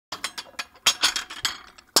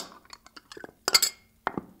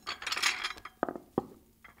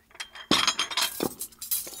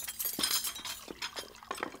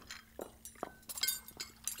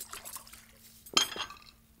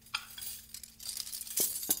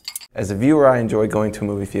As a viewer, I enjoy going to a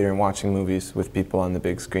movie theater and watching movies with people on the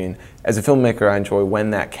big screen. As a filmmaker, I enjoy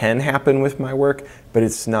when that can happen with my work, but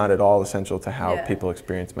it's not at all essential to how people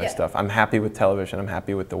experience my stuff. I'm happy with television, I'm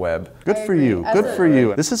happy with the web. Good for you, good for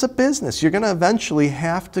you. This is a business. You're going to eventually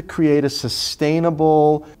have to create a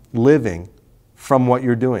sustainable living from what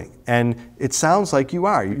you're doing. And it sounds like you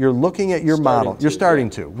are. You're looking at your model. You're starting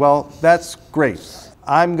to. Well, that's great.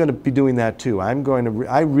 I'm going to be doing that too. I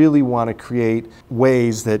really want to create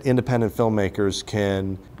ways that independent filmmakers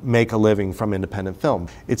can make a living from independent film.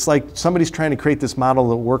 It's like somebody's trying to create this model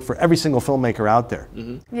that will work for every single filmmaker out there.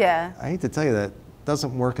 Yeah. I hate to tell you that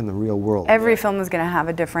doesn't work in the real world. Every film is going to have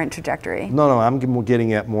a different trajectory. No, I'm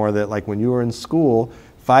getting at more that like when you were in school,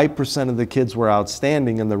 5% of the kids were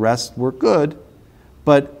outstanding and the rest were good,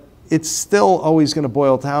 but it's still always going to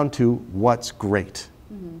boil down to what's great.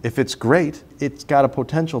 If it's great, it's got a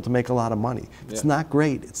potential to make a lot of money. If it's not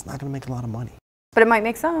great, it's not going to make a lot of money. But it might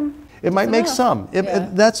make some. It might make some.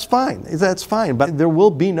 That's fine. That's fine. But there will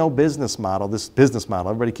be no business model. This business model,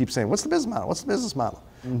 everybody keeps saying, what's the business model? What's the business model?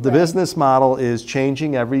 The business model is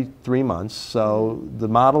changing every 3 months. So the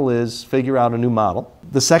model is figure out a new model.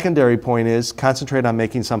 The secondary point is concentrate on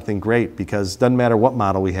making something great, because it doesn't matter what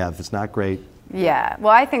model we have. If it's not great. Yeah,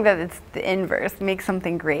 well, I think that it's the inverse. Make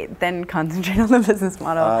something great, then concentrate on the business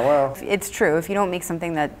model. Well. It's true. If you don't make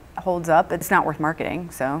something that holds up, it's not worth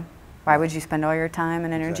marketing. So why would you spend all your time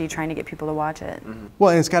and energy trying to get people to watch it?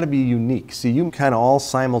 Well, and it's got to be unique. See, you kind of all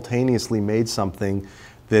simultaneously made something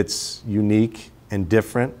that's unique and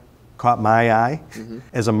different, caught my eye.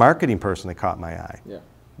 As a marketing person, it caught my eye.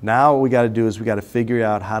 Now what we got to do is we got to figure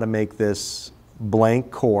out how to make this blank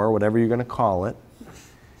core, whatever you're going to call it,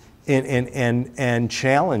 and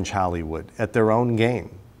challenge Hollywood at their own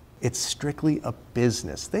game. It's strictly a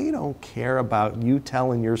business. They don't care about you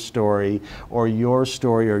telling your story or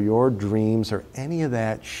your dreams or any of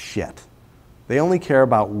that shit. They only care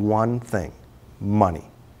about one thing, money,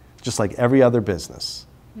 just like every other business.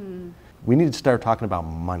 We need to start talking about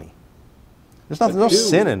money. There's no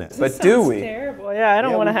sin in it. But do we? Terrible. Yeah, I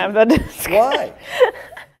don't want to have that discussion. Why?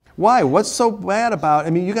 Why? What's so bad about it?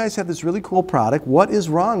 I mean, you guys have this really cool product. What is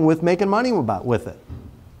wrong with making money with it?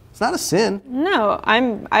 It's not a sin. No,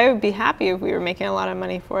 I would be happy if we were making a lot of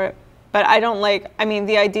money for it. But I don't like, I mean,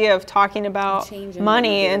 the idea of talking about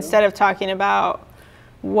money instead of talking about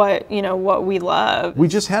what we love. We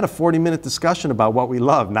just had a 40-minute discussion about what we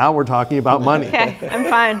love. Now we're talking about money. Okay, I'm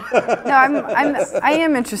fine. No, I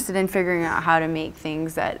am interested in figuring out how to make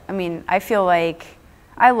things that, I mean, I feel like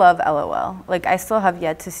I love LOL. Like, I still have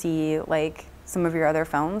yet to see like some of your other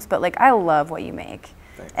films, but like I love what you make.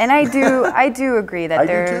 Thanks. And I do agree that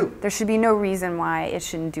there should be no reason why it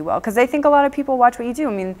shouldn't do well, because I think a lot of people watch what you do.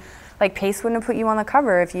 I mean, like Pace wouldn't have put you on the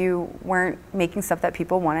cover if you weren't making stuff that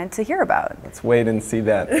people wanted to hear about. Let's wait and see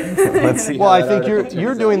that. Let's see. Well, I think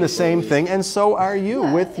you're doing the same thing, and so are you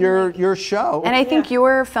with your show. And I think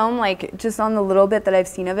your film, like just on the little bit that I've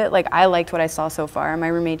seen of it, like I liked what I saw so far. My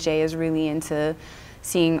roommate Jay is really into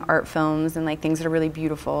seeing art films and like things that are really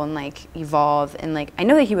beautiful and like evolve, and like I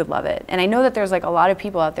know that he would love it, and I know that there's like a lot of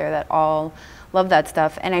people out there that all love that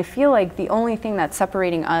stuff, and I feel like the only thing that's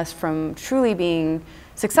separating us from truly being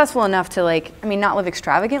successful enough to like, I mean, not live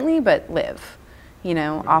extravagantly, but live, you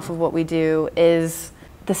know, off of what we do is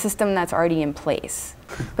the system that's already in place.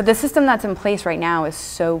 But the system that's in place right now is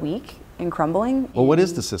so weak and crumbling. Well, what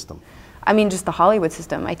is the system? I mean, just the Hollywood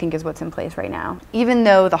system, I think, is what's in place right now. Even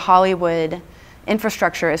though the Hollywood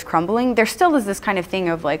infrastructure is crumbling, there still is this kind of thing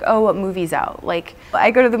of like, oh, what movie's out? Like, I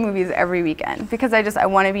go to the movies every weekend because I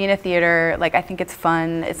want to be in a theater. Like, I think it's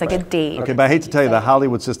fun. It's like a date. Okay, but I hate to tell you, the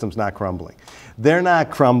Hollywood system's not crumbling. They're not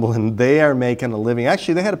crumbling. They are making a living.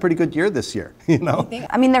 Actually, they had a pretty good year this year, you know?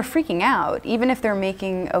 I mean, they're freaking out, even if they're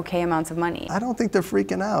making okay amounts of money. I don't think they're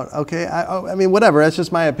freaking out, okay? I mean, whatever, that's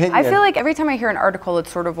just my opinion. I feel like every time I hear an article, it's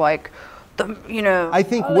sort of like, I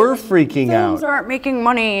think we're freaking out. Films aren't making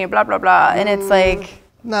money, blah, blah, blah. And it's like...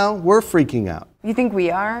 No, we're freaking out. You think we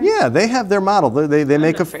are? Yeah, they have their model. They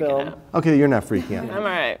make a film. Out. Okay, you're not freaking out. I'm all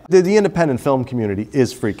right. The independent film community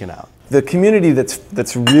is freaking out. The community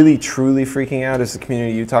that's really truly freaking out is the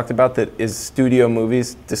community you talked about, that is studio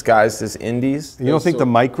movies disguised as indies. You don't think the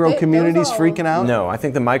micro community's freaking out? No, I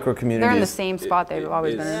think the micro community They're in the same spot they've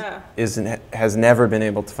always been in. Has never been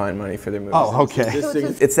able to find money for their movies. Oh, okay.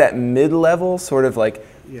 It's that mid-level sort of like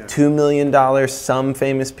 $2 million, some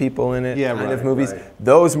famous people in it kind of movies. Right.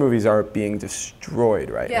 Those movies are being destroyed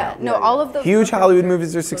right now. No, all of those huge Hollywood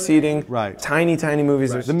movies are succeeding. Right. Tiny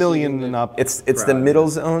movies are the million and up. It's the middle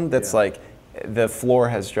zone that's like the floor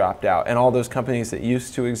has dropped out, and all those companies that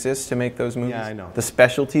used to exist to make those movies, I know. the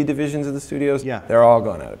specialty divisions of the studios, they're all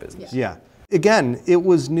going out of business. Yeah. Again, it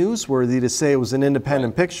was newsworthy to say it was an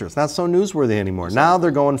independent picture. It's not so newsworthy anymore. Now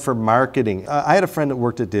they're going for marketing. I had a friend that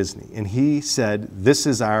worked at Disney, and he said, this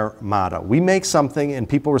is our motto. We make something and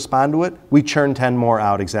people respond to it, we churn 10 more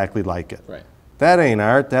out exactly like it. Right. That ain't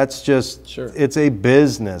art, that's just, it's a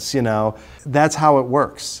business, you know. That's how it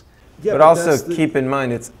works. Yeah, but also keep in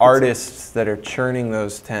mind, it's artists that are churning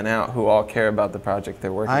those 10 out who all care about the project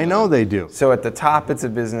they're working on. I know they do. So at the top, it's a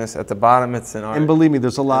business. At the bottom, it's an art. And believe me,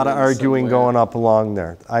 there's a lot of arguing going up along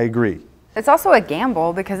there. I agree. It's also a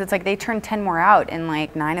gamble because it's like they turn 10 more out and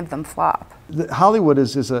like 9 of them flop. Hollywood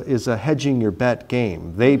is a hedging your bet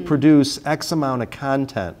game. They produce X amount of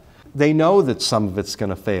content. They know that some of it's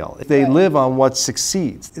going to fail. They live on what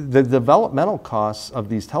succeeds. The developmental costs of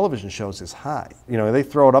these television shows is high. You know, they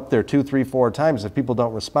throw it up there 2, 3, 4 times. If people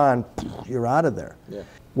don't respond, you're out of there. Yeah.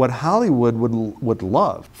 What Hollywood would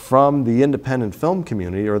love from the independent film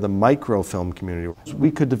community or the microfilm community, we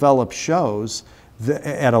could develop shows that,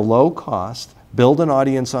 at a low cost, build an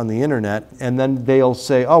audience on the internet, and then they'll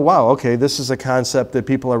say, oh wow, okay, this is a concept that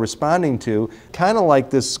people are responding to, kind of like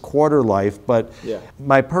this Quarter Life, but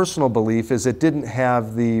my personal belief is it didn't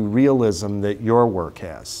have the realism that your work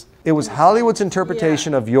has. It was Hollywood's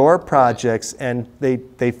interpretation of your projects, and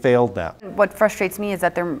they failed that. What frustrates me is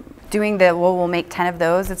that they're doing the, well, we'll make 10 of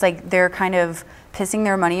those. It's like they're kind of pissing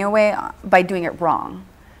their money away by doing it wrong.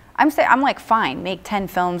 I'm like, fine, make 10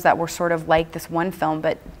 films that were sort of like this one film,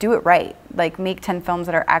 but do it right. Like, make 10 films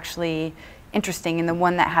that are actually interesting, and the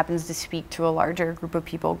one that happens to speak to a larger group of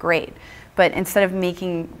people, great. But instead of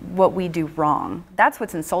making what we do wrong, that's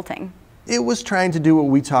what's insulting. It was trying to do what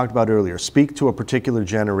we talked about earlier, speak to a particular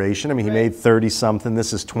generation. I mean, he made 30-something,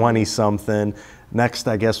 this is 20-something. Next,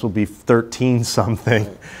 I guess, will be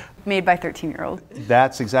 13-something. Made by 13-year-olds.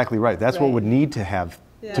 That's exactly right. That's what would need to have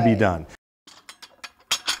to be done.